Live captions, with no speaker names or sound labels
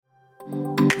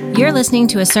You're listening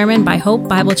to a sermon by Hope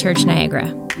Bible Church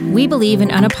Niagara. We believe in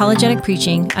unapologetic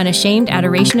preaching, unashamed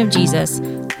adoration of Jesus,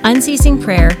 unceasing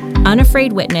prayer,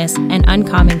 unafraid witness, and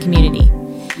uncommon community.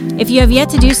 If you have yet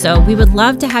to do so, we would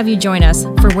love to have you join us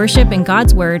for worship in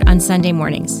God's Word on Sunday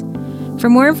mornings. For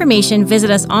more information, visit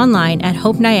us online at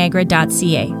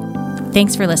hopeniagara.ca.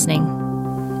 Thanks for listening.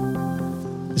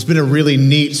 It's been a really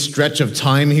neat stretch of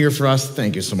time here for us.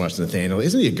 Thank you so much, Nathaniel.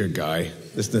 Isn't he a good guy?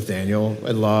 This Nathaniel.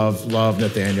 I love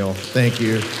Nathaniel. Thank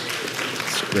you.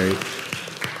 It's great.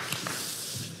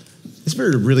 It's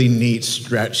been a really neat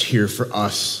stretch here for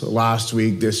us. Last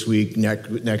week, this week,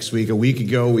 next week. A week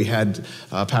ago, we had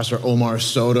Pastor Omar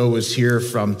Soto was here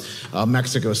from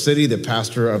Mexico City, the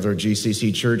pastor of our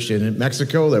GCC church in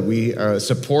Mexico that we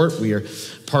support. We are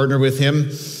partner with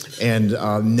him. And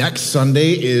next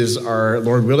Sunday is our,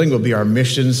 Lord willing, will be our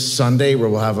Missions Sunday, where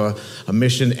we'll have a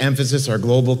mission emphasis. Our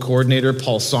global coordinator,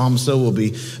 Paul Somso, will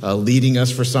be leading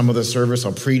us for some of the service.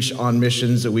 I'll preach on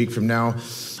missions a week from now.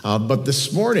 But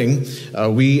this morning,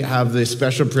 we have the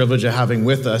special privilege of having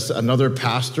with us another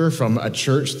pastor from a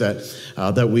church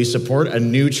that we support, a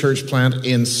new church plant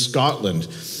in Scotland.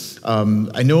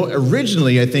 I know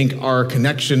originally, I think our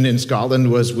connection in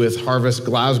Scotland was with Harvest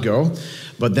Glasgow.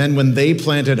 But then when they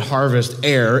planted Harvest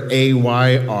Air,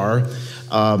 A-Y-R,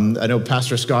 I know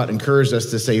Pastor Scott encouraged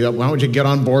us to say, why don't you get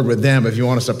on board with them if you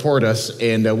want to support us?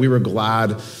 And we were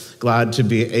glad to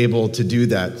be able to do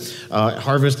that.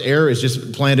 Harvest Air is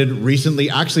just planted recently,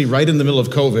 actually right in the middle of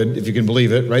COVID, if you can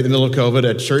believe it, right in the middle of COVID,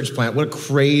 a church plant. What a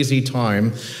crazy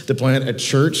time to plant a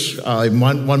church.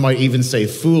 One might even say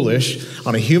foolish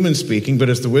on a human speaking, but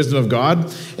it's the wisdom of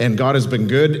God, and God has been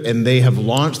good, and they have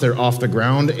launched. They're off the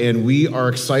ground, and we are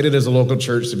excited as a local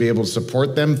church to be able to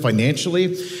support them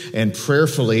financially and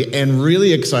prayerfully, and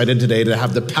really excited today to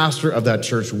have the pastor of that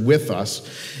church with us.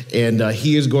 And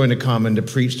he is going to come and to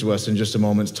preach to us in just a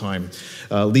moment's time.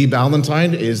 Lee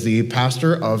Ballantyne is the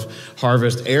pastor of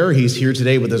Harvest Air. He's here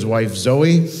today with his wife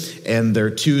Zoe and their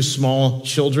two small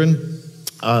children.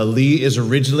 Lee is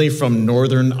originally from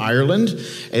Northern Ireland,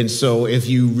 and so if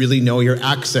you really know your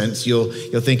accents, you'll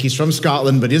think he's from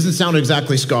Scotland, but he doesn't sound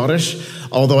exactly Scottish,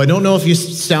 although I don't know if you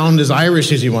sound as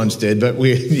Irish as he once did, but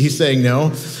he's saying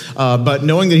no. But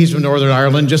knowing that he's from Northern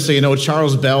Ireland, just so you know,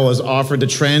 Charles Bell has offered to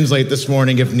translate this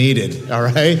morning if needed, all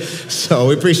right? So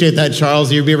we appreciate that,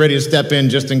 Charles. You'll be ready to step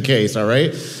in just in case, all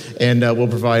right? And we'll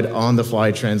provide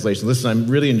on-the-fly translation. Listen, I'm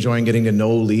really enjoying getting to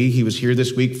know Lee. He was here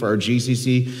this week for our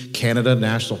GCC Canada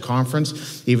National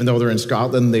Conference. Even though they're in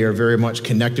Scotland, they are very much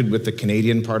connected with the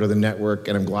Canadian part of the network,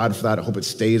 and I'm glad for that. I hope it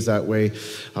stays that way.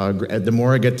 The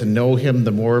more I get to know him,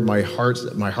 the more my heart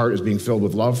is being filled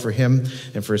with love for him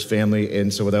and for his family.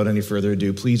 And so without any further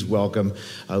ado, please welcome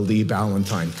Lee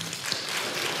Ballantyne.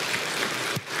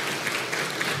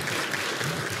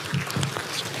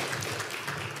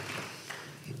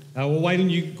 Well, why don't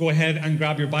you go ahead and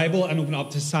grab your Bible and open up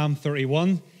to Psalm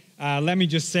 31. Let me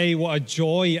just say what a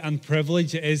joy and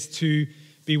privilege it is to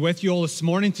be with you all this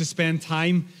morning, to spend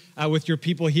time with your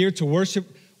people here, to worship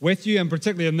with you, and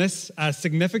particularly on this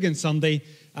significant Sunday.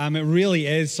 It really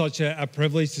is such a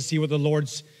privilege to see what the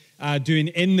Lord's doing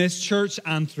in this church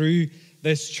and through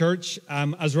this church.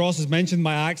 As Ross has mentioned,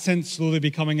 my accent's slowly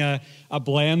becoming a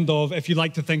blend of, if you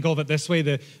like to think of it this way,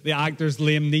 the actors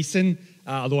Liam Neeson,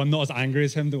 although I'm not as angry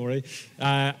as him, don't worry,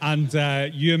 and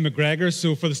Ewan McGregor.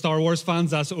 So for the Star Wars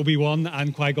fans, that's Obi-Wan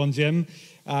and Qui-Gon Jinn.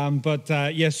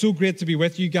 Yeah, so great to be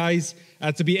with you guys,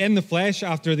 to be in the flesh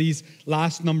after these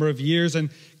last number of years.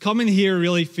 And coming here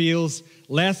really feels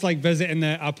less like visiting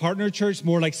a partner church,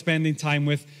 more like spending time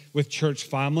with church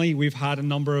family. We've had a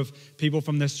number of people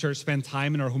from this church spend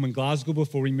time in our home in Glasgow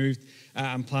before we moved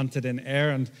and planted in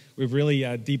Ayr, and we've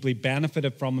really deeply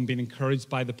benefited from and been encouraged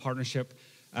by the partnership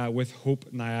with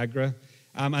Hope Niagara.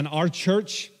 And our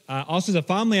church, us as a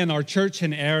family and our church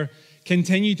in Ayr,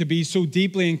 continue to be so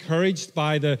deeply encouraged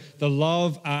by the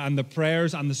love and the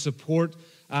prayers and the support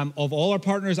of all our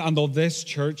partners and of this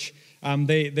church.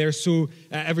 They're so,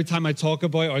 every time I talked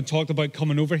about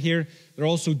coming over here, they're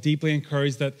also deeply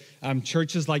encouraged that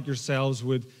churches like yourselves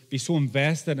would be so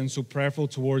invested and so prayerful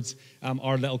towards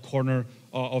our little corner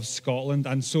of Scotland.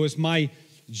 And so it's my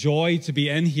joy to be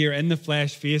in here in the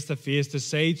flesh, face to face, to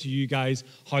say to you guys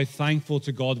how thankful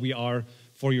to God we are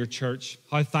for your church,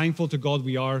 how thankful to God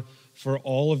we are for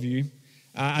all of you.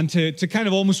 And to kind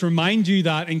of almost remind you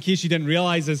that, in case you didn't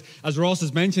realize, as Ross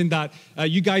has mentioned, that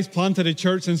you guys planted a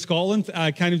church in Scotland,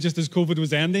 kind of just as COVID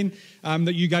was ending,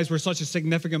 that you guys were such a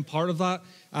significant part of that.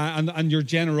 and your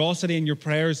generosity and your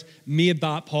prayers made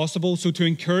that possible. So to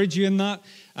encourage you in that,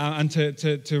 and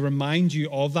to remind you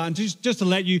of that, and just to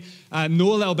let you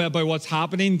know a little bit about what's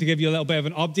happening, to give you a little bit of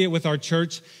an update with our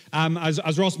church.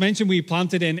 As Ross mentioned, we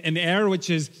planted in Ayr, which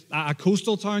is a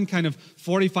coastal town, kind of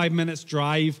 45 minutes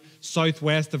drive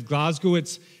southwest of Glasgow.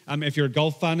 It's if you're a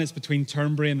golf fan, it's between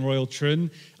Turnberry and Royal Troon.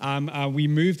 We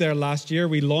moved there last year.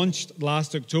 We launched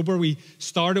last October. We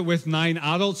started with 9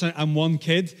 adults and 1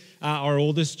 kid, our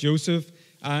oldest, Joseph.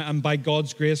 And by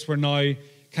God's grace, we're now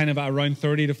kind of around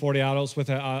 30 to 40 adults with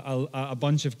a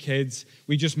bunch of kids.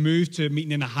 We just moved to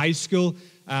meeting in a high school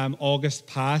August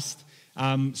past.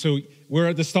 So we're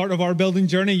at the start of our building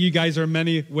journey. You guys are in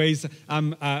many ways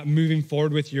moving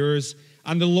forward with yours.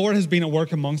 And the Lord has been at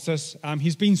work amongst us.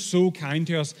 He's been so kind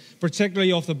to us,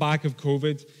 particularly off the back of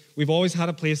COVID. We've always had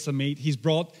a place to meet. He's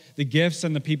brought the gifts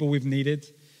and the people we've needed.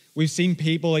 We've seen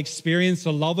people experience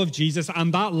the love of Jesus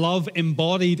and that love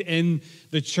embodied in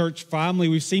the church family.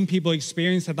 We've seen people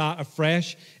experience that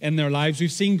afresh in their lives.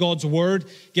 We've seen God's word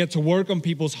get to work on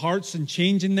people's hearts and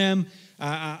changing them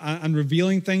and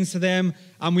revealing things to them.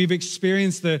 And we've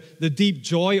experienced the deep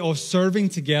joy of serving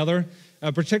together,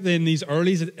 particularly in these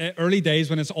early days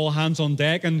when it's all hands on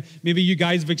deck. And maybe you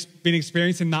guys have been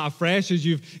experiencing that afresh as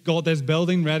you've got this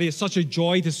building ready. It's such a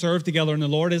joy to serve together in the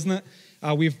Lord, isn't it?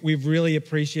 We've really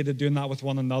appreciated doing that with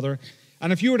one another.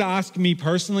 And if you were to ask me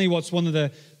personally, what's one of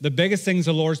the biggest things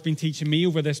the Lord's been teaching me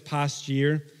over this past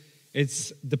year,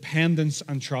 it's dependence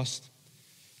and trust.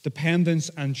 Dependence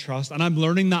and trust. And I'm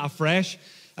learning that afresh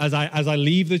as I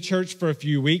leave the church for a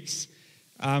few weeks,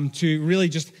 to really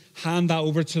just hand that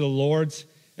over to the Lord.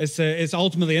 It's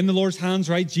ultimately in the Lord's hands,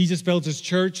 right? Jesus builds his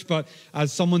church, but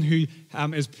as someone who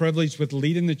is privileged with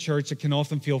leading the church, it can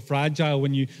often feel fragile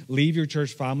when you leave your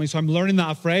church family. So I'm learning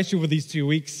that afresh over these 2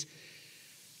 weeks.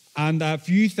 And a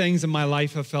few things in my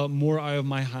life have felt more out of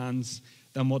my hands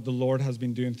than what the Lord has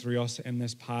been doing through us in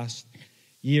this past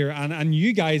year. And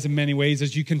you guys, in many ways,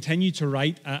 as you continue to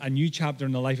write a new chapter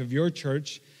in the life of your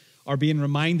church, are being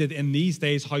reminded in these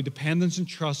days how dependence and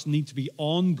trust need to be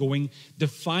ongoing,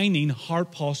 defining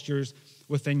heart postures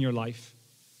within your life.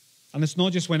 And it's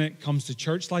not just when it comes to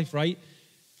church life, right?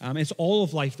 It's all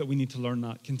of life that we need to learn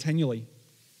that continually,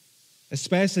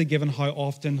 especially given how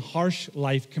often harsh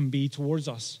life can be towards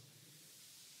us.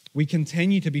 We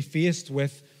continue to be faced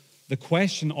with the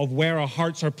question of where our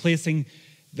hearts are placing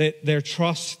their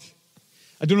trust.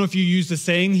 I don't know if you use the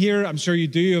saying here, I'm sure you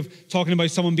do, of talking about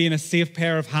someone being a safe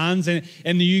pair of hands. In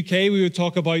the UK, we would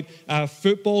talk about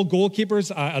football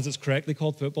goalkeepers, as it's correctly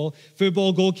called, football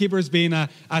goalkeepers being a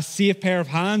safe pair of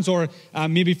hands, or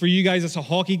maybe for you guys it's a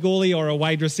hockey goalie or a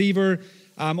wide receiver,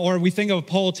 or we think of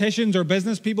politicians or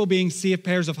business people being safe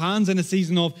pairs of hands in a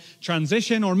season of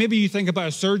transition, or maybe you think about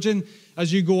a surgeon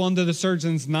as you go under the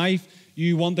surgeon's knife.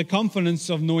 You want the confidence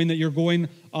of knowing that you're going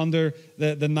under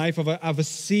the knife of a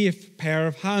safe pair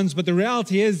of hands. But the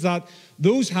reality is that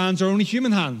those hands are only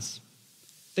human hands.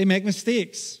 They make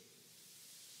mistakes.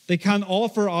 They can't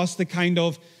offer us the kind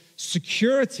of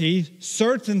security,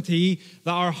 certainty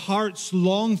that our hearts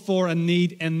long for and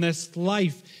need in this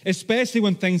life, especially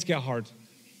when things get hard.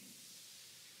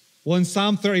 Well, in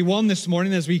Psalm 31 this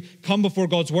morning, as we come before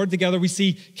God's word together, we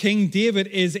see King David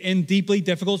is in deeply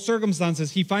difficult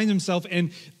circumstances. He finds himself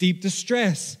in deep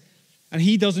distress. And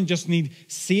he doesn't just need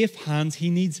safe hands,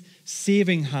 he needs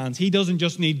saving hands. He doesn't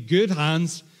just need good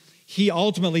hands, he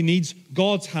ultimately needs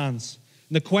God's hands.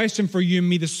 And the question for you and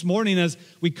me this morning as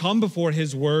we come before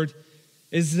his word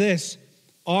is this: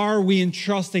 are we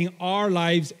entrusting our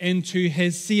lives into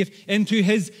his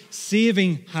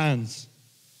saving hands?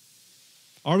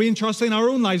 Are we entrusting our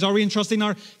own lives? Are we entrusting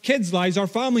our kids' lives, our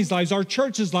families' lives, our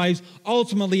church's lives,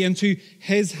 ultimately into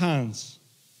his hands?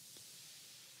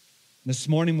 This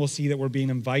morning we'll see that we're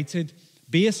being invited,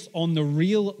 based on the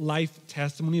real life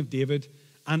testimony of David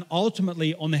and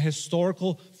ultimately on the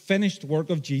historical finished work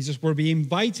of Jesus, we're being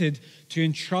invited to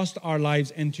entrust our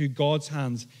lives into God's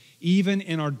hands, even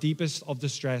in our deepest of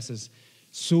distresses,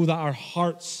 so that our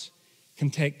hearts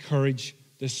can take courage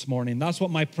this morning. That's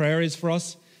what my prayer is for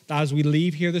us. As we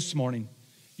leave here this morning,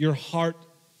 your heart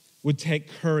would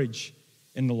take courage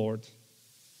in the Lord.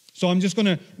 So I'm just going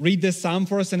to read this psalm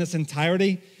for us in its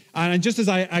entirety. And just as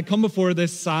I come before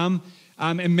this psalm,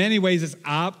 in many ways it's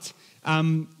apt.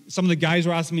 Some of the guys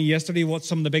were asking me yesterday what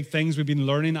some of the big things we've been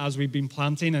learning as we've been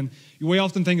planting. And we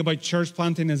often think about church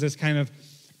planting as this kind of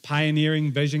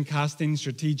pioneering, vision casting,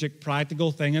 strategic,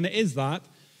 practical thing. And it is that.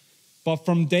 But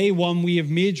from day one, we have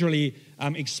majorly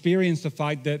experienced the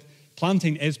fact that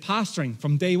planting is pastoring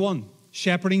from day one,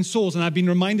 shepherding souls. And I've been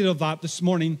reminded of that this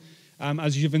morning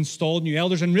as you've installed new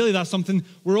elders. And really that's something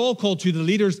we're all called to. The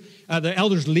leaders, the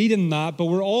elders lead in that, but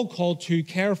we're all called to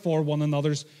care for one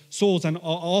another's souls. And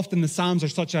often the Psalms are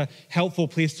such a helpful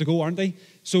place to go, aren't they?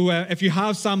 So if you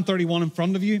have Psalm 31 in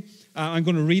front of you, I'm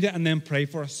going to read it and then pray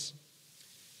for us.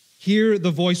 Hear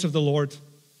the voice of the Lord.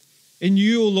 In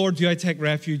you, O Lord, do I take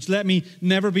refuge. Let me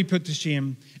never be put to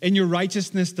shame. In your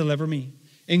righteousness, deliver me.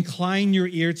 Incline your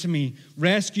ear to me.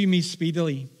 Rescue me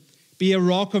speedily. Be a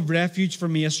rock of refuge for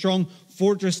me, a strong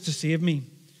fortress to save me.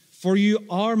 For you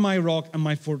are my rock and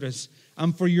my fortress,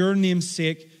 and for your name's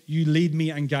sake, you lead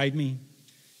me and guide me.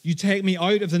 You take me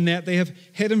out of the net they have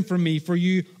hidden from me, for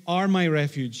you are my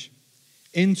refuge.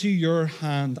 Into your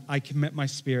hand I commit my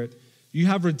spirit. You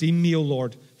have redeemed me, O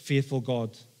Lord, faithful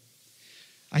God.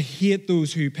 I hate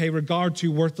those who pay regard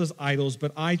to worthless idols,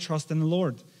 but I trust in the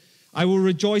Lord. I will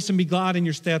rejoice and be glad in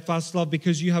your steadfast love,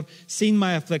 because you have seen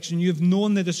my affliction. You have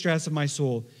known the distress of my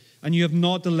soul, and you have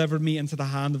not delivered me into the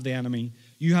hand of the enemy.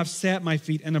 You have set my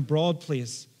feet in a broad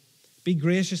place. Be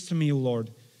gracious to me, O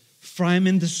Lord, for I am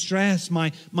in distress.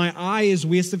 My eye is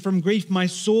wasted from grief, my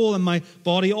soul and my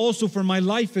body also, for my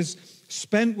life is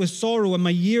spent with sorrow, and my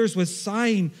years with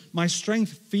sighing. My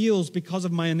strength fails because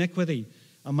of my iniquity,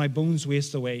 and my bones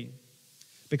waste away.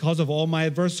 Because of all my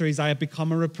adversaries, I have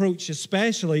become a reproach,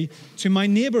 especially to my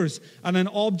neighbors, and an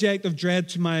object of dread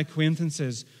to my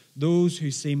acquaintances. Those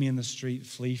who see me in the street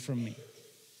flee from me.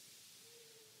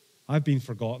 I've been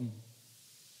forgotten,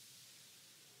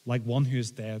 like one who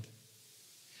is dead.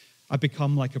 I've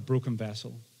become like a broken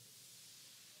vessel.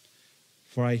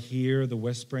 For I hear the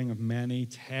whispering of many,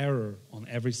 terror on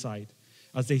every side,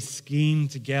 as they scheme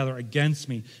together against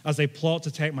me, as they plot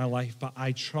to take my life. But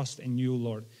I trust in you,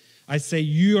 Lord. I say,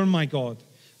 you are my God.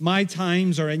 My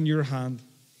times are in your hand.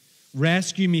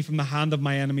 Rescue me from the hand of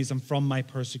my enemies and from my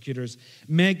persecutors.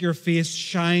 Make your face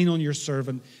shine on your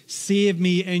servant. Save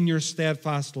me in your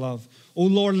steadfast love. O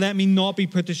Lord, let me not be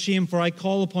put to shame, for I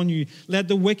call upon you. Let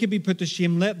the wicked be put to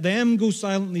shame. Let them go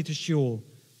silently to Sheol.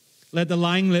 Let the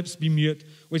lying lips be mute,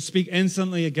 which speak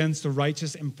insolently against the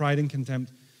righteous in pride and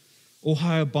contempt. Oh,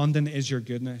 how abundant is your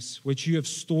goodness, which you have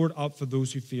stored up for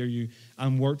those who fear you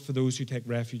and worked for those who take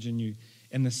refuge in you,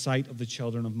 in the sight of the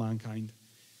children of mankind.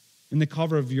 In the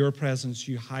cover of your presence,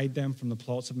 you hide them from the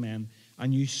plots of men,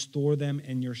 and you store them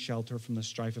in your shelter from the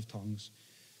strife of tongues.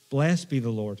 Blessed be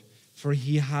the Lord, for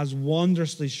he has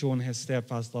wondrously shown his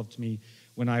steadfast love to me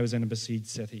when I was in a besieged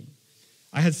city.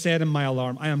 I had said in my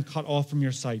alarm, I am cut off from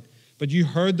your sight, but you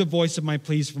heard the voice of my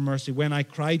pleas for mercy when I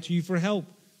cried to you for help.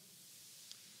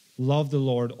 Love the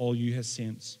Lord, all you his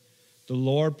saints. The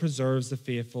Lord preserves the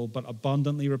faithful, but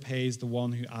abundantly repays the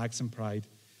one who acts in pride.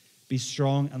 Be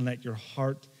strong and let your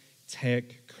heart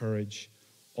take courage,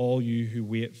 all you who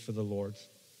wait for the Lord.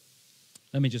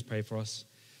 Let me just pray for us.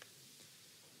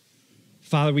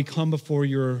 Father, we come before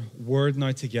your word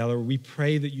now together. We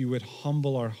pray that you would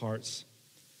humble our hearts.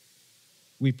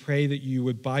 We pray that you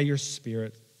would, by your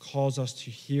Spirit, cause us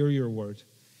to hear your word,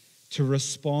 to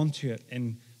respond to it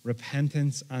in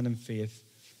repentance and in faith.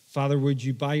 Father, would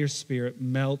you, by your Spirit,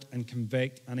 melt and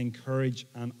convict and encourage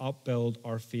and upbuild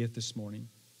our faith this morning?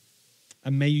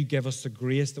 And may you give us the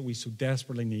grace that we so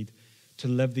desperately need to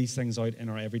live these things out in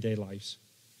our everyday lives.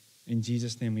 In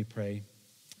Jesus' name we pray.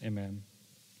 Amen.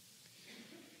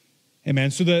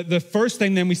 Amen. So the first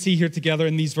thing then we see here together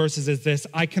in these verses is this: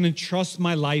 I can entrust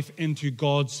my life into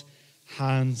God's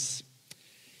hands.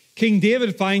 King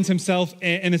David finds himself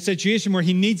in a situation where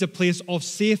he needs a place of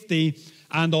safety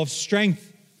and of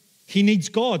strength. He needs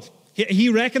God. He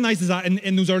recognizes that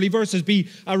in those early verses. Be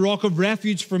a rock of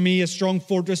refuge for me, a strong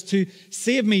fortress to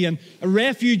save me. And a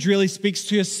refuge really speaks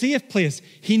to a safe place.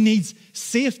 He needs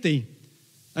safety.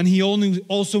 And he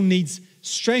also needs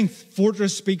strength.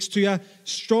 Fortress speaks to a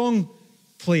strong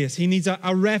place. He needs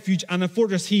a refuge and a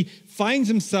fortress. He finds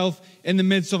himself in the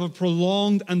midst of a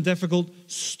prolonged and difficult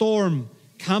storm.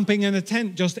 Camping in a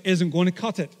tent just isn't going to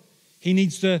cut it. He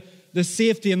needs the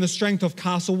safety and the strength of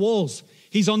castle walls.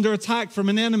 He's under attack from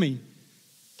an enemy.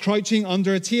 Crouching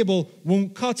under a table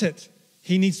won't cut it.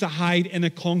 He needs to hide in a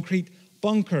concrete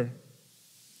bunker.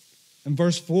 And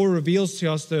verse 4 reveals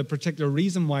to us the particular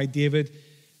reason why David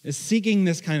is seeking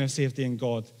this kind of safety in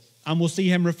God. And we'll see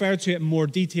him refer to it in more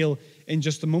detail in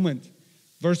just a moment.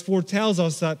 Verse 4 tells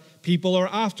us that people are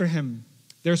after him.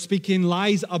 They're speaking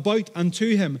lies about and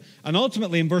to him. And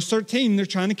ultimately, in verse 13, they're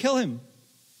trying to kill him.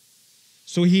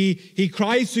 So he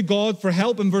cries to God for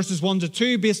help in verses 1 to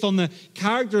 2 based on the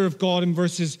character of God in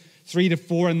verses 3 to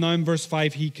 4. And now in verse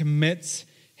 5, he commits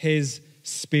his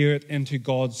spirit into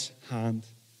God's hand.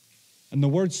 And the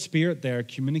word spirit there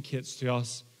communicates to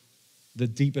us the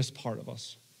deepest part of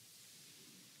us.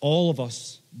 all of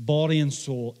us, body and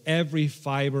soul, every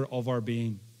fiber of our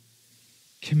being,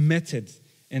 committed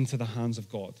into the hands of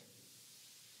God.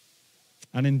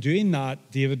 And in doing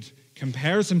that, David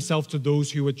compares himself to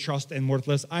those who would trust in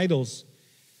worthless idols.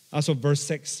 That's what verse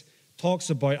 6 talks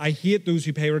about. I hate those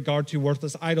who pay regard to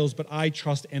worthless idols, but I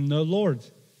trust in the Lord.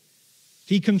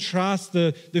 He contrasts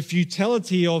the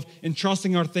futility of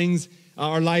entrusting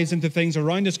our lives into things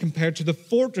around us compared to the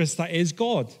fortress that is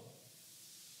God.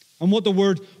 And what the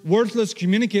word worthless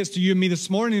communicates to you and me this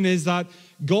morning is that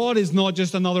God is not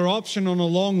just another option on a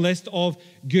long list of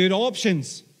good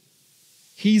options.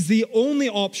 He's the only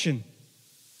option.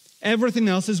 Everything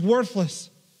else is worthless.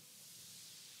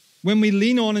 When we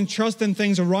lean on and trust in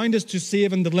things around us to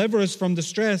save and deliver us from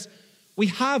distress, we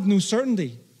have no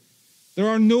certainty. There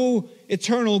are no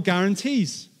eternal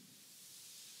guarantees.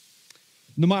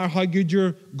 No matter how good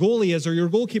your goalie is or your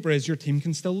goalkeeper is, your team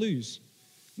can still lose.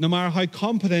 No matter how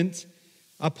competent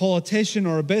a politician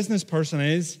or a business person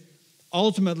is,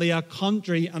 ultimately a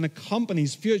country and a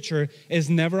company's future is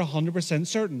never 100%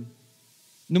 certain.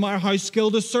 No matter how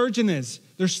skilled a surgeon is,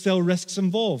 there's still risks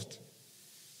involved.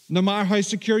 No matter how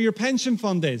secure your pension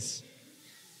fund is,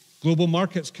 global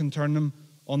markets can turn them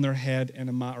on their head in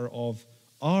a matter of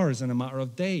hours, in a matter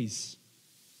of days.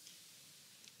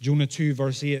 Jonah 2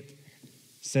 verse 8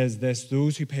 says this,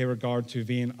 those who pay regard to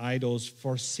vain idols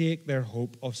forsake their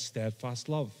hope of steadfast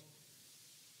love.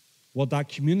 What that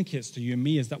communicates to you and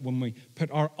me is that when we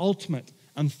put our ultimate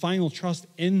and final trust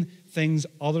in things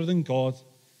other than God,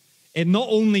 it not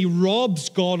only robs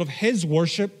God of his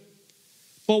worship,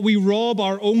 but we rob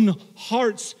our own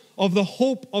hearts of the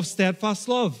hope of steadfast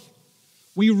love.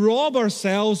 We rob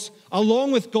ourselves,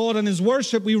 along with God and his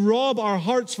worship, we rob our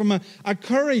hearts from a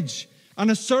courage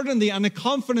and a certainty and a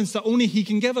confidence that only he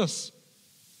can give us.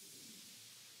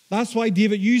 That's why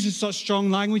David uses such strong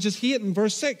language as hate in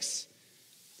verse 6.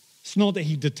 It's not that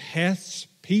he detests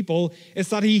people, it's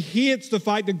that he hates the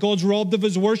fact that God's robbed of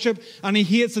his worship, and he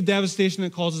hates the devastation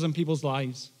it causes in people's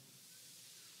lives.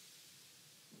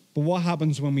 But what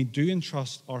happens when we do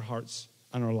entrust our hearts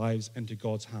and our lives into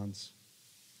God's hands?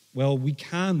 Well, we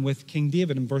can, with King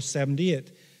David in verse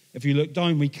 78, if you look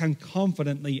down, we can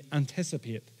confidently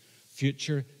anticipate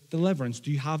future deliverance.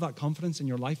 Do you have that confidence in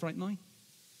your life right now?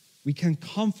 We can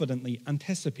confidently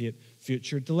anticipate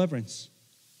future deliverance.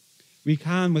 We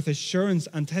can, with assurance,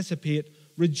 anticipate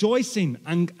rejoicing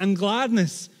and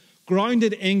gladness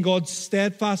grounded in God's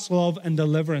steadfast love and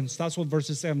deliverance. That's what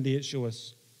verses 7 to 8 show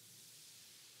us.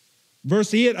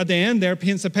 Verse 8 at the end there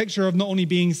paints a picture of not only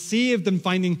being saved and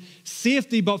finding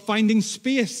safety, but finding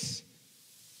space.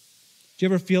 Do you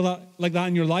ever feel that like that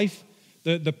in your life?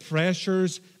 The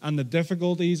pressures and the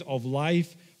difficulties of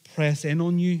life press in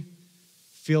on you,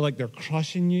 feel like they're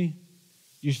crushing you.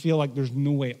 You feel like there's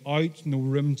no way out, no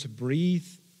room to breathe.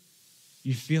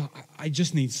 You feel, I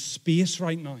just need space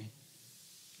right now.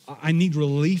 I need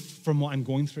relief from what I'm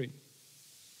going through.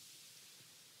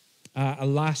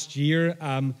 Last year,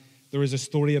 there was a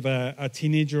story of a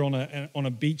teenager on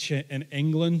a beach in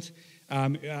England,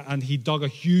 and he dug a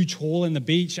huge hole in the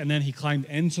beach, and then he climbed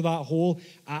into that hole,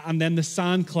 and then the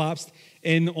sand collapsed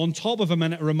in on top of him,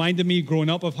 and it reminded me growing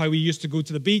up of how we used to go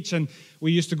to the beach, and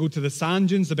we used to go to the sand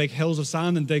dunes, the big hills of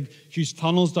sand, and dig huge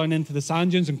tunnels down into the sand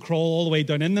dunes and crawl all the way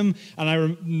down in them. And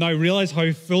I now realize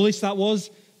how foolish that was.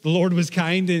 The Lord was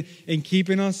kind in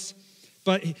keeping us.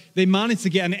 But they managed to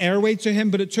get an airway to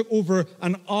him, but it took over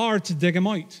an hour to dig him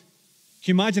out. Can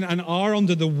you imagine an hour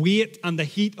under the weight and the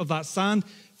heat of that sand?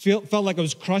 Felt like it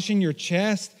was crushing your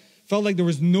chest. Felt like there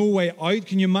was no way out.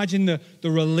 Can you imagine the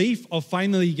relief of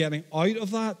finally getting out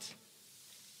of that?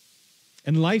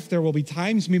 In life, there will be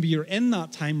times, maybe you're in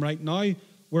that time right now,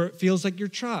 where it feels like you're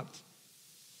trapped.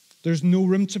 There's no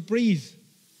room to breathe.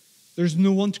 There's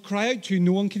no one to cry out to.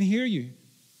 No one can hear you.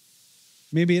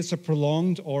 Maybe it's a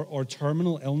prolonged or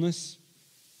terminal illness.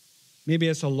 Maybe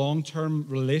it's a long-term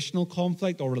relational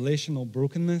conflict or relational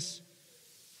brokenness.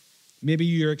 Maybe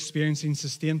you're experiencing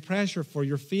sustained pressure for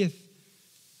your faith.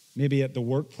 Maybe at the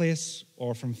workplace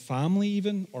or from family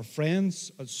even, or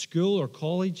friends at school or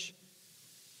college.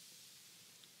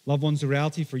 Loved ones, the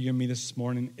reality for you and me this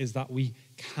morning is that we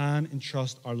can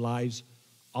entrust our lives,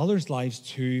 others' lives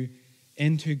too,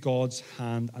 into God's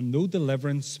hand. And though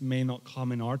deliverance may not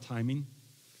come in our timing,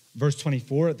 verse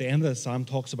 24 at the end of the psalm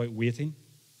talks about waiting.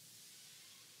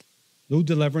 Though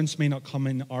deliverance may not come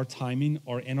in our timing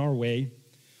or in our way,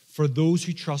 for those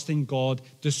who trust in God,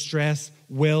 distress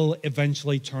will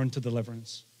eventually turn to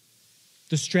deliverance.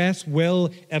 Distress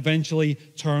will eventually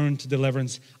turn to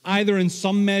deliverance, either in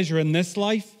some measure in this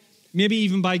life, maybe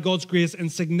even by God's grace in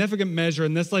significant measure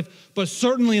in this life, but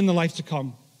certainly in the life to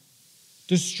come.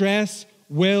 Distress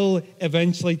will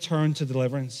eventually turn to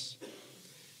deliverance.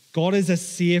 God is a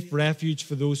safe refuge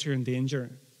for those who are in danger.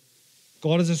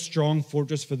 God is a strong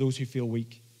fortress for those who feel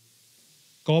weak.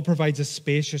 God provides a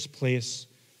spacious place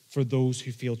for those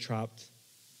who feel trapped.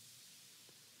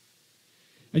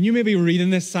 And you may be reading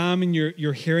this psalm and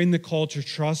you're hearing the call to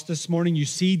trust this morning. You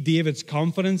see David's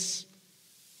confidence.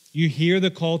 You hear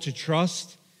the call to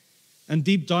trust. And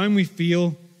deep down we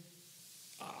feel,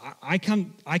 I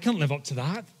can't live up to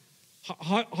that.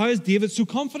 How is David so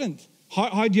confident?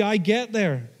 How do I get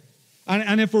there?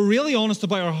 And if we're really honest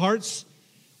about our hearts,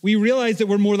 we realize that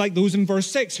we're more like those in verse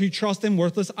 6 who trust in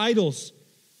worthless idols.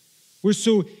 We're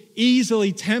so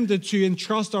easily tempted to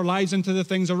entrust our lives into the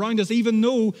things around us, even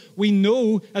though we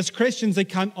know as Christians they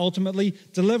can't ultimately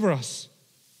deliver us.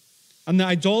 And the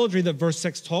idolatry that verse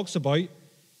 6 talks about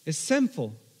is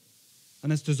sinful,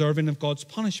 and it's deserving of God's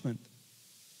punishment.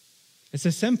 It's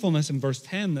a sinfulness in verse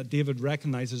 10 that David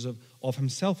recognizes of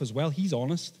himself as well. He's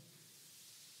honest.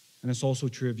 And it's also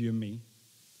true of you and me.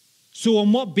 So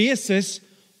on what basis,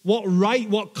 what right,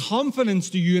 what confidence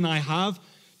do you and I have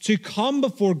to come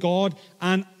before God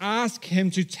and ask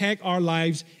him to take our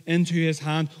lives into his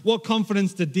hand? What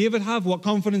confidence did David have? What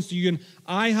confidence do you and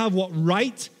I have? What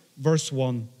right? Verse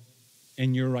 1,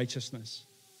 in your righteousness.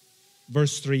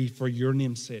 Verse 3, for your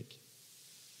name's sake.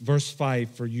 Verse 5,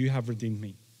 for you have redeemed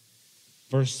me.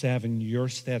 Verse 7, your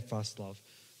steadfast love.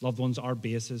 Loved ones, our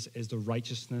basis is the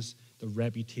righteousness, the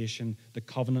reputation, the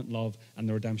covenant love, and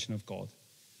the redemption of God.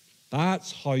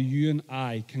 That's how you and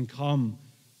I can come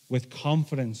with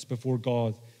confidence before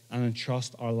God and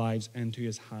entrust our lives into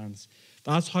his hands.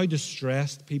 That's how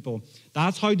distressed people,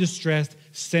 that's how distressed,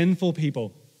 sinful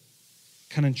people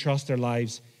can entrust their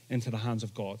lives into the hands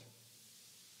of God.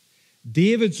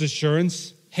 David's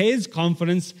assurance, his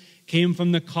confidence, came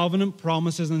from the covenant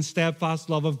promises and steadfast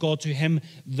love of God to him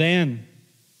then.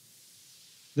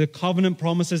 The covenant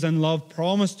promises and love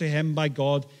promised to him by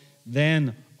God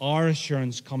then. Our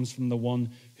assurance comes from the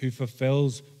one who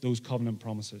fulfills those covenant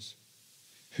promises,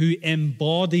 who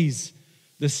embodies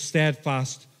the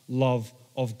steadfast love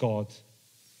of God.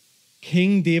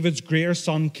 King David's greater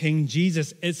son, King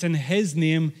Jesus, it's in his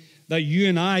name that you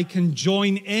and I can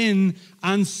join in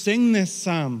and sing this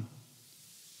psalm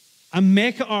and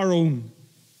make it our own.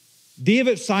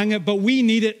 David sang it, but we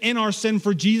need it in our sin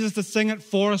for Jesus to sing it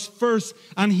for us first,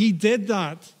 and he did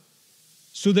that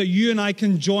so that you and I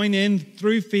can join in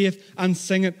through faith and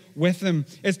sing it with him.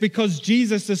 It's because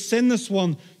Jesus, the sinless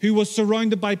one, who was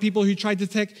surrounded by people who tried to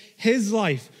take his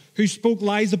life, who spoke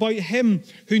lies about him,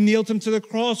 who nailed him to the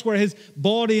cross, where his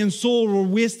body and soul were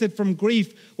wasted from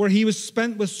grief, where he was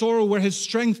spent with sorrow, where his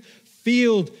strength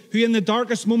failed, who in the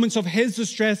darkest moments of his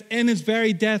distress, in his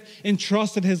very death,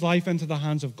 entrusted his life into the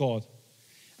hands of God.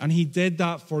 And he did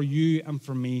that for you and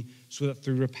for me, so that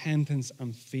through repentance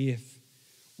and faith,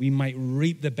 we might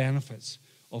reap the benefits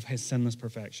of his sinless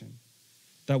perfection.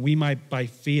 That we might, by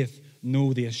faith,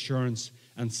 know the assurance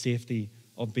and safety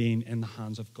of being in the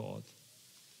hands of God.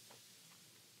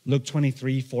 Luke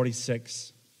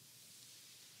 23:46.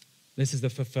 This is the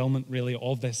fulfillment, really,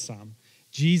 of this psalm.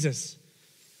 Jesus,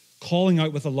 calling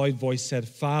out with a loud voice, said,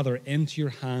 Father, into your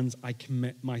hands I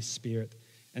commit my spirit.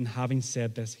 And having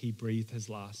said this, he breathed his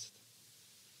last.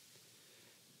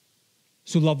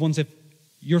 So, loved ones, if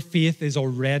your faith is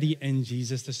already in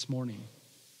Jesus this morning,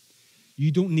 you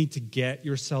don't need to get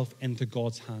yourself into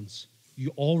God's hands.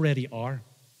 You already are.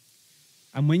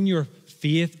 And when your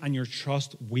faith and your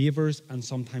trust wavers and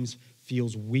sometimes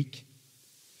feels weak,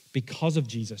 because of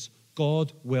Jesus,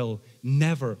 God will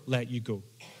never let you go,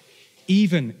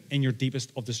 even in your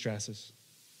deepest of distresses.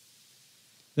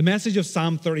 The message of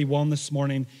Psalm 31 this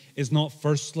morning is not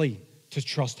firstly to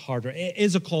trust harder. It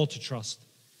is a call to trust.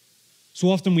 So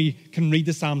often we can read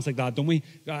the Psalms like that, don't we?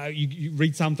 You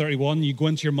read Psalm 31, you go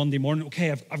into your Monday morning,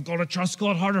 okay, I've got to trust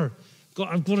God harder.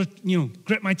 I've got to,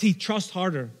 grit my teeth, trust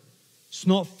harder. It's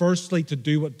not firstly to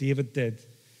do what David did.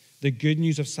 The good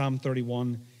news of Psalm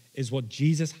 31 is what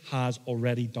Jesus has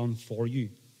already done for you.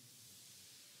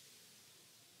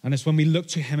 And it's when we look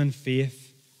to him in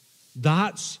faith,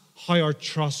 that's how our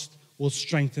trust will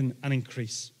strengthen and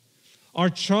increase. Our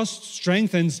trust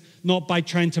strengthens not by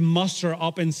trying to muster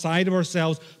up inside of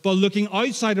ourselves, but looking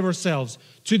outside of ourselves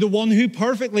to the one who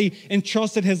perfectly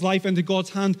entrusted his life into God's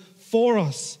hand for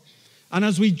us. And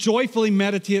as we joyfully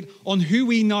meditate on who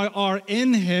we now are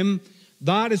in him,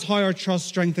 that is how our trust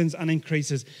strengthens and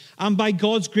increases. And by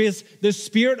God's grace, the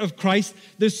Spirit of Christ,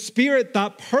 the Spirit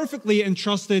that perfectly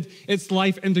entrusted its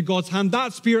life into God's hand,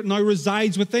 that Spirit now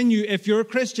resides within you if you're a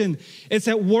Christian. It's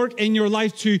at work in your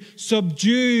life to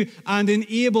subdue and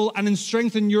enable and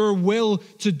strengthen your will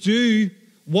to do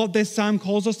what this psalm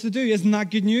calls us to do. Isn't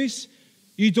that good news?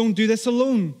 You don't do this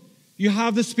alone. You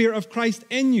have the Spirit of Christ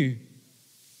in you.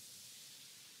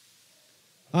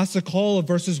 That's the call of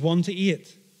verses 1 to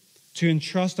 8, to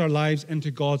entrust our lives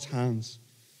into God's hands.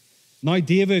 Now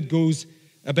David goes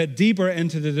a bit deeper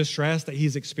into the distress that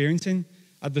he's experiencing,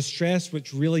 a distress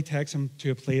which really takes him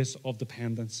to a place of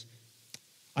dependence.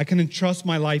 I can entrust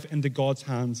my life into God's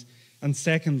hands. And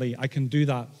secondly, I can do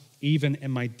that even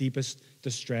in my deepest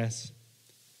distress.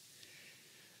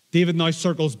 David now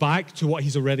circles back to what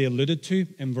he's already alluded to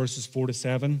in verses 4 to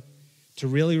 7 to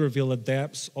really reveal the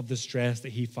depths of distress that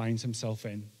he finds himself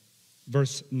in.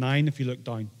 Verse 9, if you look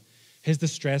down, his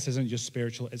distress isn't just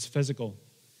spiritual, it's physical.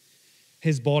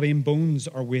 His body and bones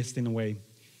are wasting away.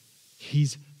 He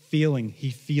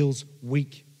feels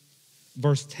weak.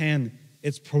 Verse 10,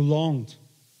 it's prolonged.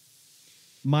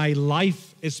 My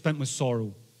life is spent with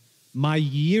sorrow, my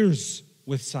years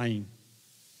with sighing.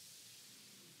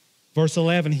 Verse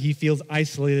 11, he feels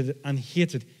isolated and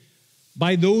hated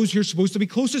by those who are supposed to be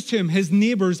closest to him, his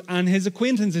neighbors and his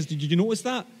acquaintances. Did you notice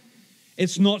that?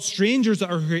 It's not strangers that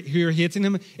who are hating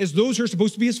him. It's those who are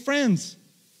supposed to be his friends,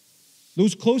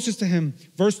 those closest to him.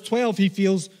 Verse 12, he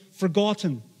feels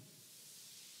forgotten.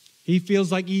 He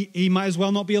feels like he might as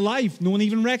well not be alive. No one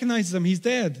even recognizes him. He's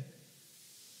dead.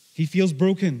 He feels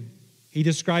broken. He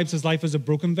describes his life as a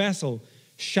broken vessel,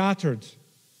 shattered.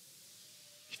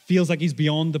 He feels like he's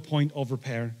beyond the point of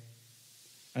repair.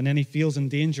 And then he feels in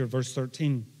danger, verse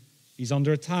 13. He's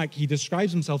under attack. He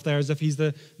describes himself there as if he's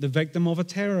the victim of a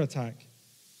terror attack.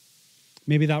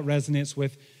 Maybe that resonates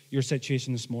with your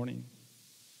situation this morning.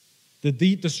 The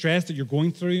deep distress that you're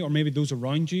going through, or maybe those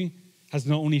around you, has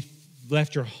not only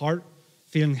left your heart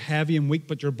feeling heavy and weak,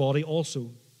 but your body also.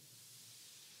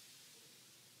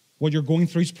 What you're going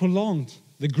through is prolonged.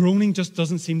 The groaning just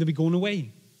doesn't seem to be going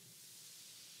away.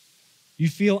 You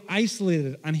feel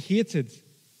isolated and hated,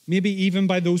 maybe even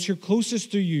by those who are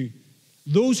closest to you,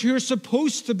 those who are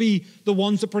supposed to be the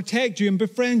ones that protect you and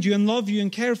befriend you and love you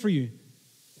and care for you.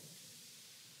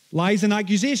 Lies and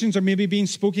accusations are maybe being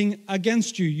spoken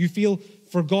against you. You feel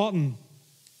forgotten,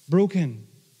 broken.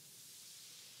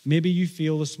 Maybe you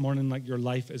feel this morning like your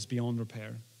life is beyond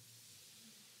repair.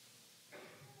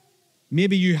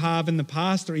 Maybe you have in the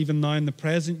past or even now in the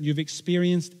present, you've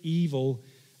experienced evil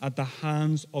at the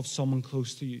hands of someone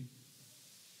close to you.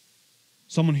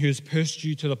 Someone who has pushed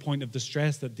you to the point of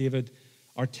distress that David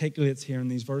articulates here in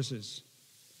these verses.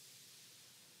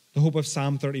 The hope of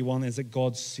Psalm 31 is that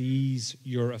God sees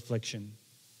your affliction.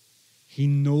 He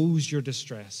knows your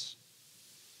distress.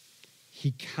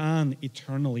 He can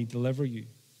eternally deliver you.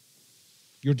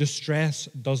 Your distress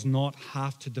does not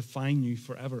have to define you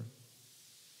forever.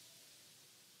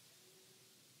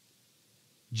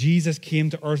 Jesus came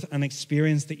to earth and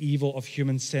experienced the evil of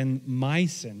human sin, my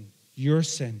sin, your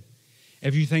sin.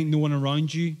 If you think no one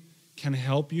around you can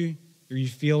help you, or you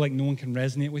feel like no one can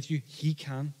resonate with you, He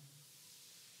can.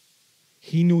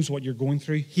 He knows what you're going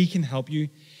through. He can help you.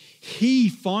 He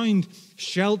found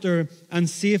shelter and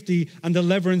safety and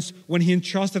deliverance when He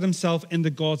entrusted Himself into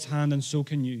God's hand, and so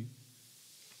can you.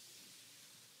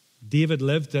 David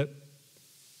lived it.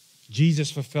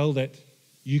 Jesus fulfilled it.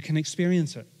 You can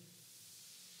experience it.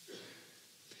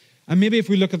 And maybe if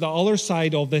we look at the other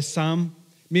side of this psalm,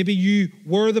 maybe you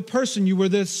were the person, you were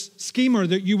this schemer,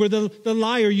 that you were the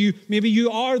liar. Maybe you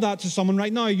are that to someone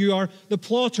right now. You are the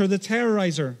plotter, the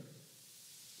terrorizer.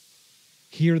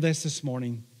 Hear this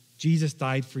morning. Jesus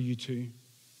died for you too.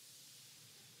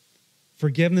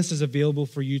 Forgiveness is available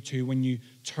for you too when you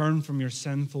turn from your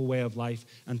sinful way of life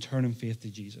and turn in faith to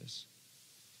Jesus.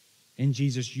 In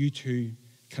Jesus, you too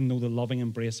can know the loving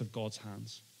embrace of God's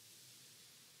hands.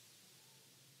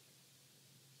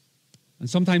 And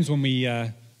sometimes when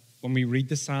we read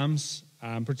the Psalms,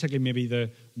 particularly maybe the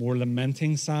more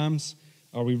lamenting Psalms,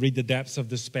 or we read the depths of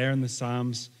despair in the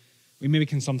Psalms, we maybe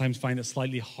can sometimes find it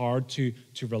slightly hard to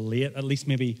relate, at least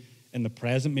maybe in the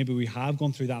present. Maybe we have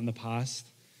gone through that in the past.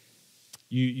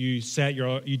 You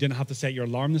didn't have to set your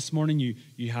alarm this morning.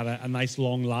 You had a nice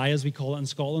long lie, as we call it in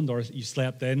Scotland, or you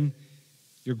slept in.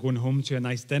 You're going home to a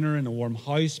nice dinner in a warm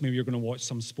house. Maybe you're going to watch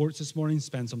some sports this morning,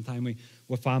 spend some time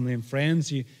with family and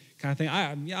friends. You kind of think,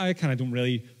 I kind of don't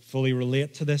really fully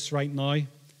relate to this right now.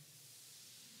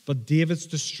 But David's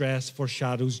distress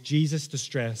foreshadows Jesus'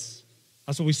 distress.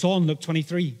 That's what we saw in Luke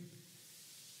 23.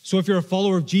 So if you're a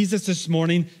follower of Jesus this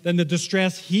morning, then the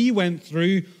distress He went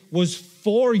through was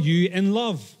for you in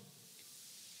love.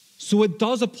 So it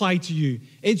does apply to you.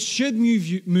 It should move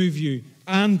you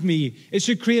and me. It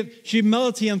should create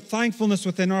humility and thankfulness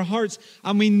within our hearts.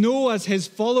 And we know as His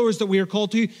followers that we are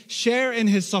called to share in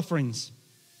His sufferings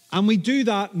And we do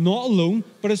that not alone,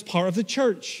 but as part of the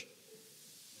church.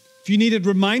 If you needed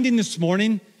reminding this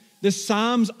morning, the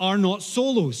Psalms are not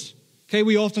solos. Okay,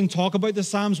 we often talk about the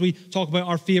Psalms. We talk about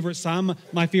our favorite Psalm.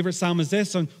 My favorite Psalm is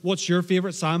this, and what's your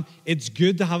favorite Psalm? It's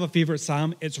good to have a favorite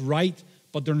Psalm. It's right,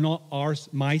 but they're not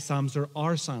my Psalms, they're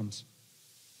our Psalms.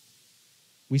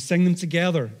 We sing them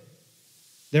together.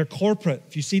 They're corporate.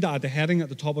 If you see that at the heading at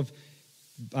the top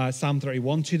of Psalm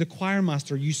 31, to the choir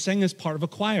master, you sing as part of a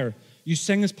choir. You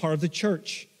sing as part of the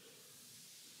church.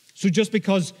 So just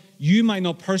because you might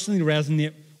not personally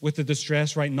resonate with the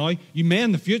distress right now, you may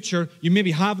in the future, you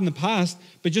maybe have in the past,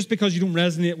 but just because you don't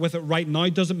resonate with it right now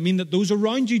doesn't mean that those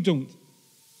around you don't.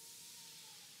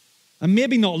 And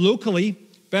maybe not locally,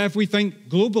 but if we think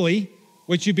globally,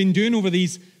 which you've been doing over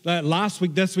these last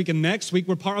week, this week, and next week,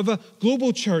 we're part of a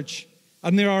global church.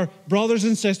 And there are brothers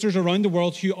and sisters around the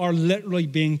world who are literally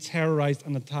being terrorized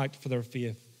and attacked for their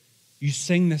faith. You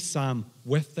sing this psalm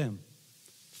with them,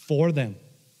 for them.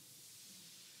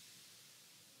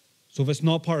 So if it's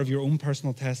not part of your own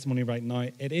personal testimony right now,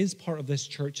 it is part of this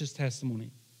church's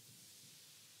testimony.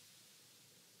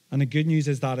 And the good news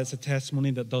is that it's a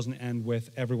testimony that doesn't end with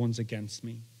everyone's against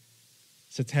me.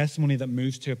 It's a testimony that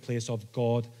moves to a place of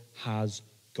God has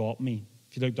got me.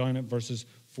 If you look down at verses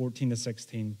 14 to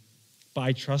 16. But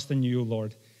I trust in you, O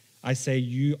Lord. I say,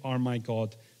 you are my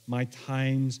God. My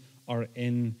times are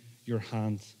in your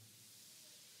hand.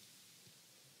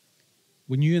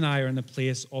 When you and I are in a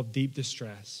place of deep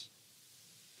distress,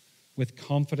 with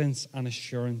confidence and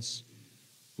assurance,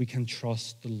 we can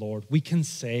trust the Lord. We can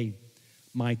say,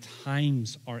 my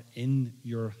times are in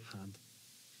your hand.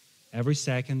 Every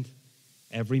second,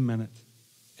 every minute,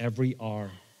 every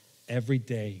hour, every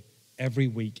day, every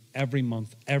week, every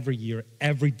month, every year,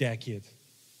 every decade.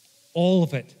 All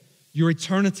of it, your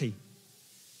eternity.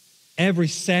 Every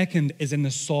second is in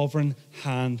the sovereign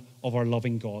hand of our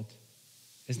loving God.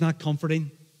 Isn't that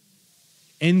comforting?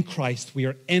 In Christ, we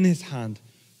are in his hand.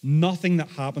 Nothing that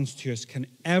happens to us can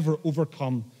ever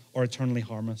overcome or eternally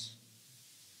harm us.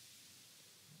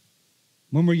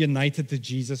 When we're united to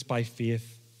Jesus by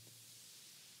faith,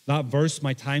 that verse,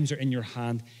 my times are in your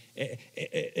hand,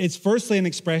 it's firstly an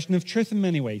expression of truth in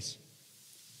many ways.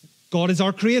 God is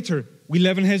our creator. We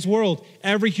live in his world.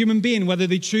 Every human being, whether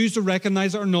they choose to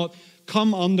recognize it or not,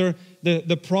 come under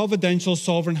the providential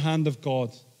sovereign hand of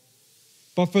God.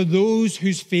 But for those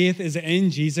whose faith is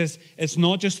in Jesus, it's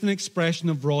not just an expression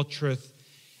of raw truth.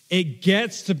 It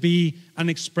gets to be an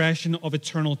expression of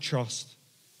eternal trust.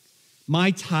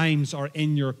 My times are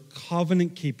in your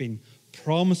covenant-keeping,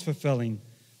 promise-fulfilling,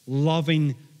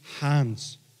 loving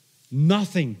hands.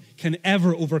 Nothing can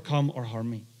ever overcome or harm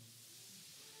me.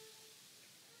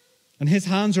 And his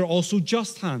hands are also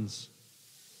just hands.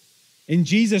 In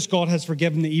Jesus, God has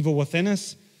forgiven the evil within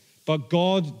us, but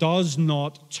God does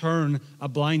not turn a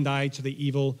blind eye to the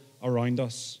evil around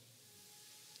us.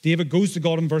 David goes to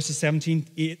God in verses 17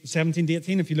 to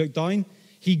 18. If you look down,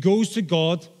 he goes to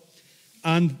God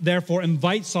and therefore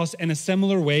invites us in a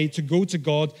similar way to go to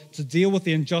God to deal with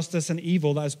the injustice and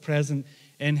evil that is present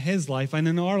in his life and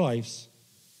in our lives.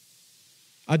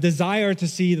 A desire to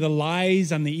see the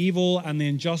lies and the evil and the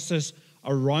injustice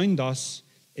around us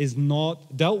is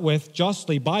not dealt with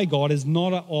justly by God, is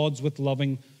not at odds with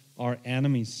loving our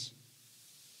enemies.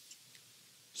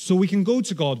 So we can go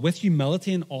to God with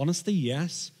humility and honesty,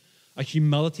 yes. A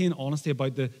humility and honesty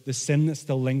about the sin that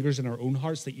still lingers in our own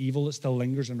hearts, the evil that still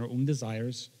lingers in our own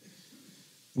desires.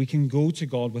 We can go to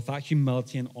God with that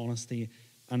humility and honesty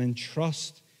and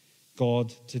entrust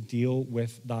God to deal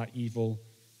with that evil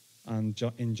and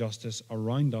injustice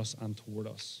around us and toward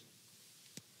us.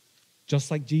 Just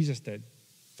like Jesus did.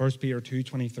 1 Peter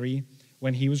 2:23,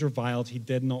 when he was reviled, he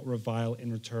did not revile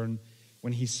in return.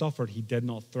 When he suffered, he did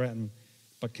not threaten,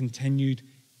 but continued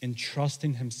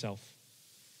entrusting himself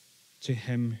to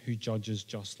him who judges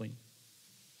justly.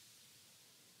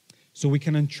 So we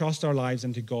can entrust our lives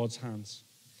into God's hands,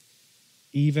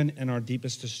 even in our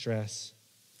deepest distress.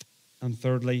 And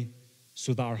thirdly,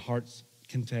 so that our hearts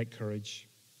can take courage.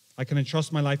 I can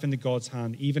entrust my life into God's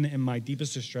hand, even in my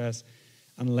deepest distress,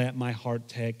 and let my heart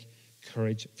take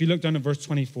courage. If you look down at verse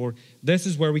 24, this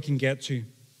is where we can get to.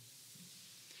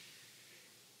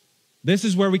 This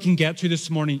is where we can get to this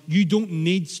morning. You don't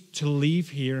need to leave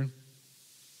here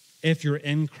if you're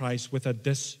in Christ with a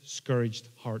discouraged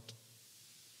heart.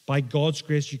 By God's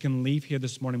grace, you can leave here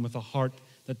this morning with a heart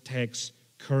that takes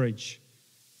courage.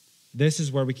 This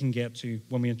is where we can get to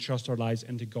when we entrust our lives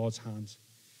into God's hands.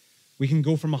 We can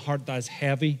go from a heart that is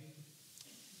heavy,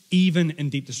 even in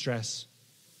deep distress,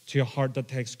 to a heart that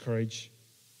takes courage.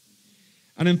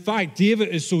 And in fact, David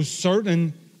is so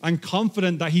certain and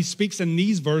confident that he speaks in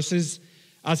these verses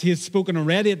as he has spoken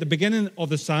already at the beginning of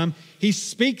the psalm, he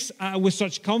speaks with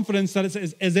such confidence that it's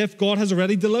as if God has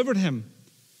already delivered him.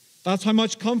 That's how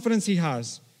much confidence he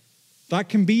has. That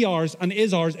can be ours and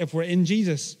is ours if we're in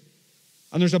Jesus.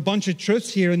 And there's a bunch of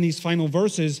truths here in these final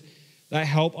verses that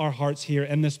help our hearts here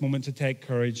in this moment to take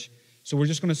courage. So we're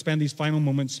just going to spend these final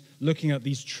moments looking at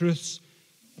these truths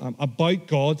about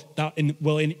God that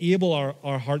will enable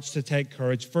our hearts to take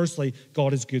courage. Firstly,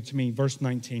 God is good to me. Verse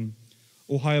 19.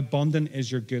 Oh, how abundant is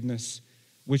your goodness,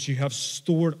 which you have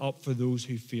stored up for those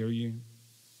who fear you.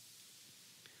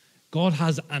 God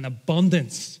has an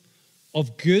abundance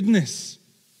of goodness.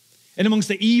 In amongst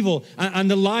the evil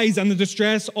and the lies and the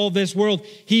distress of this world,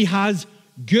 he has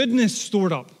goodness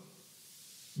stored up.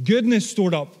 Goodness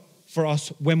stored up for us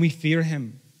when we fear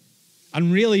him.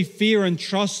 And really, fear and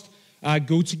trust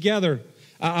go together.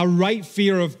 A right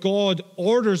fear of God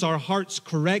orders our hearts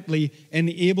correctly,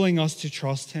 enabling us to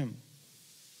trust him.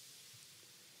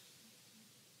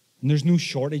 And there's no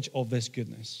shortage of this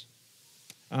goodness.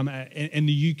 In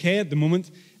the UK at the moment,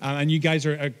 and you guys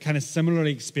are kind of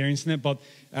similarly experiencing it, but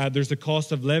there's the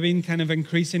cost of living kind of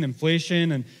increasing,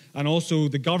 inflation, and also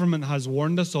the government has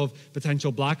warned us of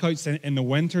potential blackouts in the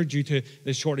winter due to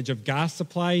the shortage of gas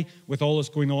supply with all that's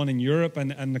going on in Europe,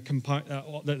 and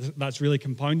that's really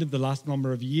compounded the last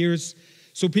number of years.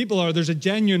 So there's a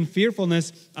genuine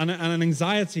fearfulness and an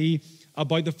anxiety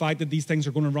about the fact that these things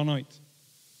are going to run out.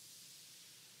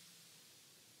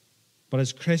 But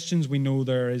as Christians, we know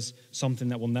there is something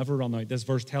that will never run out. This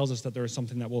verse tells us that there is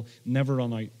something that will never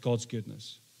run out, God's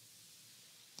goodness.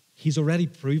 He's already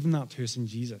proven that to us in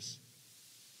Jesus.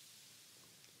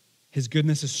 His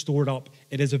goodness is stored up.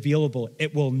 It is available.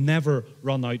 It will never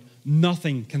run out.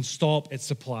 Nothing can stop its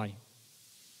supply.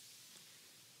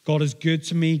 God is good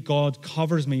to me. God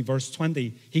covers me. Verse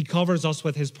 20. He covers us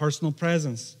with his personal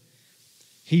presence.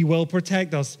 He will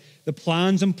protect us. The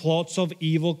plans and plots of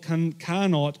evil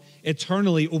cannot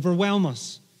eternally overwhelm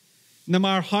us. No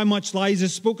matter how much lies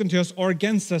is spoken to us or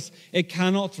against us, it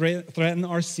cannot threaten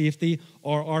our safety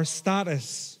or our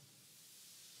status.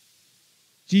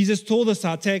 Jesus told us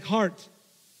that. Take heart.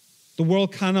 The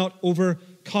world cannot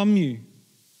overcome you.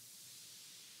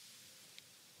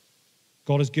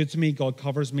 God is good to me. God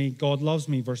covers me. God loves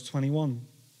me. Verse 21.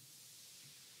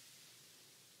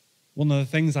 One of the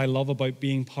things I love about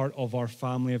being part of our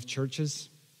family of churches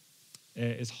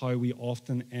is how we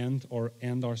often end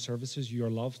our services. You are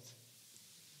loved.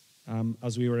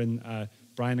 As we were in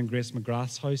Brian and Grace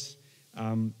McGrath's house,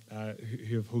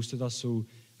 who have hosted us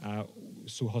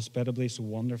so hospitably, so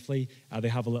wonderfully, they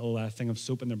have a little thing of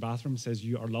soap in their bathroom. It says,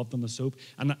 "You are loved" on the soap.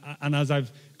 And as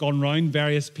I've gone round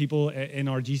various people in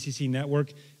our GCC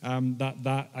network,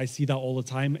 that I see that all the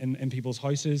time in people's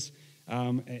houses.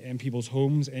 In people's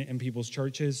homes, in people's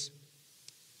churches.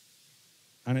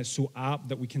 And it's so apt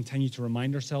that we continue to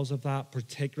remind ourselves of that,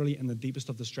 particularly in the deepest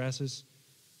of the stresses.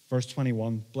 Verse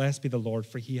 21, blessed be the Lord,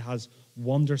 for he has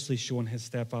wondrously shown his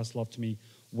steadfast love to me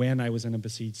when I was in a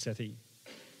besieged city.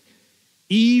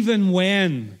 Even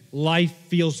when life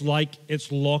feels like it's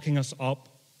locking us up,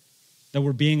 that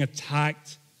we're being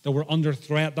attacked, that we're under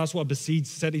threat, that's what a besieged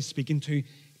city is speaking to.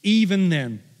 Even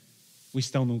then, we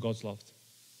still know God's loved.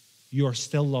 You are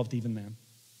still loved even then.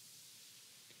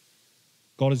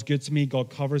 God is good to me. God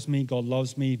covers me. God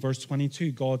loves me. Verse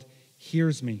 22, God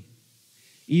hears me.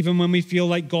 Even when we feel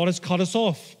like God has cut us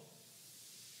off.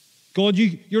 God,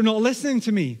 you're not listening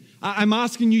to me. I'm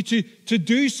asking you to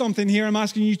do something here. I'm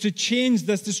asking you to change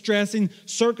this distressing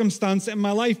circumstance in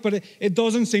my life, but it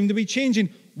doesn't seem to be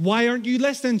changing. Why aren't you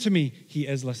listening to me? He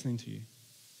is listening to you.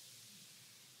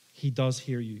 He does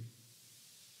hear you.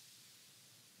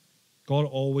 God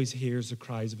always hears the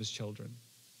cries of his children.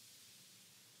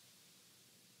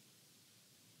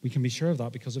 We can be sure of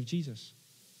that because of Jesus.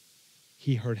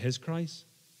 He heard his cries.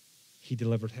 He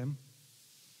delivered him.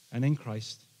 And in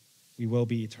Christ, we will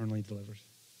be eternally delivered.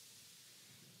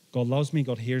 God loves me.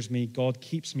 God hears me. God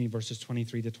keeps me, verses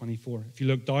 23 to 24. If you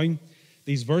look down,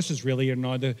 these verses really are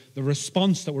now the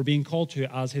response that we're being called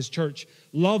to as his church.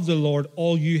 Love the Lord,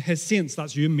 all you his saints.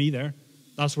 That's you and me there.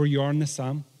 That's where you are in this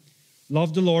psalm.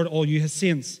 Love the Lord, all you his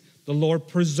saints. The Lord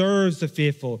preserves the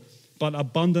faithful, but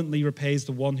abundantly repays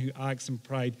the one who acts in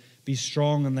pride. Be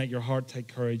strong and let your heart take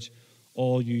courage,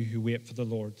 all you who wait for the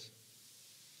Lord.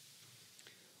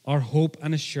 Our hope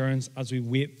and assurance as we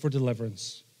wait for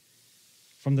deliverance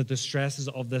from the distresses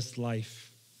of this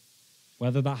life,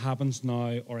 whether that happens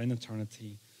now or in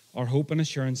eternity, our hope and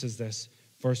assurance is this,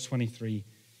 verse 23,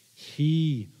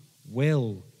 he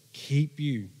will keep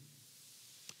you.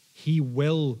 He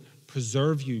will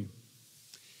preserve you.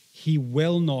 He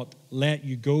will not let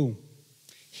you go.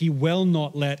 He will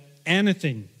not let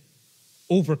anything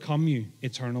overcome you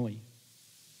eternally.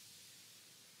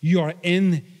 You are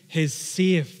in his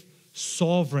safe,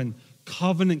 sovereign,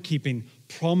 covenant-keeping,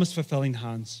 promise-fulfilling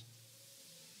hands.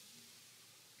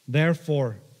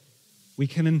 Therefore, we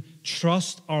can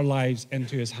entrust our lives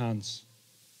into his hands,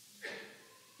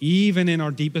 even in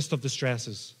our deepest of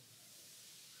distresses,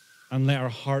 and let our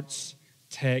hearts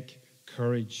take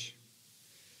courage.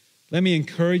 Let me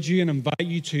encourage you and invite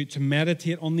you to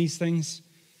meditate on these things,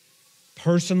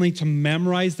 personally, to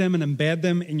memorize them and embed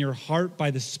them in your heart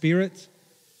by the Spirit,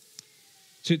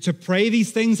 to pray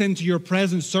these things into your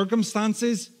present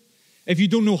circumstances. If you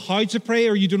don't know how to pray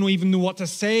or you don't even know what to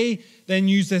say, then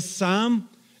use this psalm.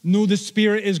 Know the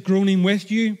Spirit is groaning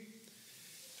with you,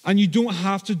 and you don't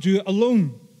have to do it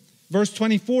alone. Verse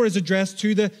 24 is addressed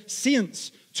to the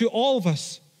saints, to all of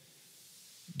us.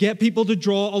 Get people to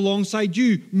draw alongside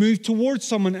you. Move towards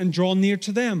someone and draw near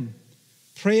to them.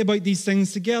 Pray about these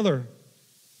things together.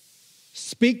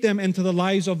 Speak them into the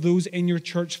lives of those in your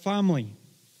church family.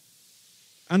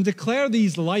 And declare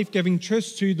these life-giving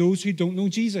truths to those who don't know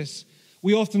Jesus.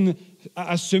 We often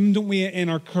assume, don't we, in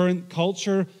our current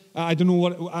culture, I don't know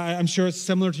what, I'm sure it's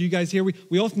similar to you guys here.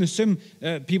 We often assume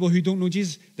people who don't know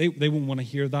Jesus, they won't want to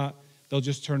hear that. They'll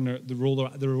just turn they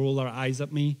roll their eyes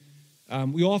at me.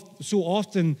 We so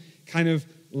often kind of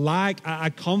lack a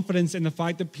confidence in the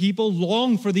fact that people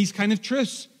long for these kind of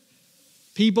truths.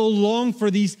 People long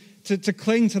for these to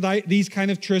cling to these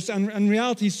kind of truths and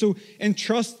realities. So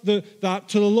entrust that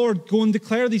to the Lord. Go and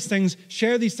declare these things.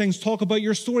 Share these things. Talk about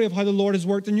your story of how the Lord has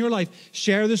worked in your life.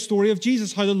 Share the story of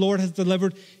Jesus, how the Lord has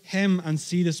delivered him, and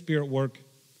see the Spirit work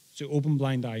to open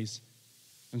blind eyes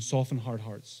and soften hard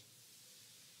hearts.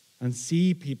 And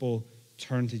see people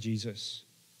turn to Jesus.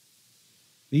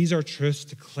 These are truths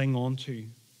to cling on to.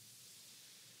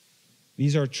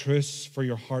 These are truths for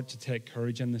your heart to take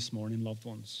courage in this morning, loved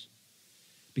ones.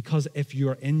 Because if you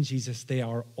are in Jesus, they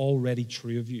are already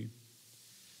true of you.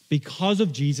 Because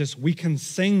of Jesus, we can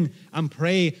sing and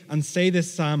pray and say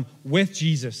this psalm with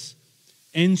Jesus.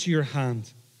 Into your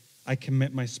hand, I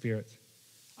commit my spirit.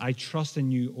 I trust in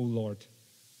you, O Lord.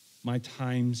 My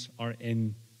times are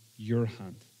in your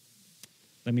hand.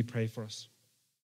 Let me pray for us.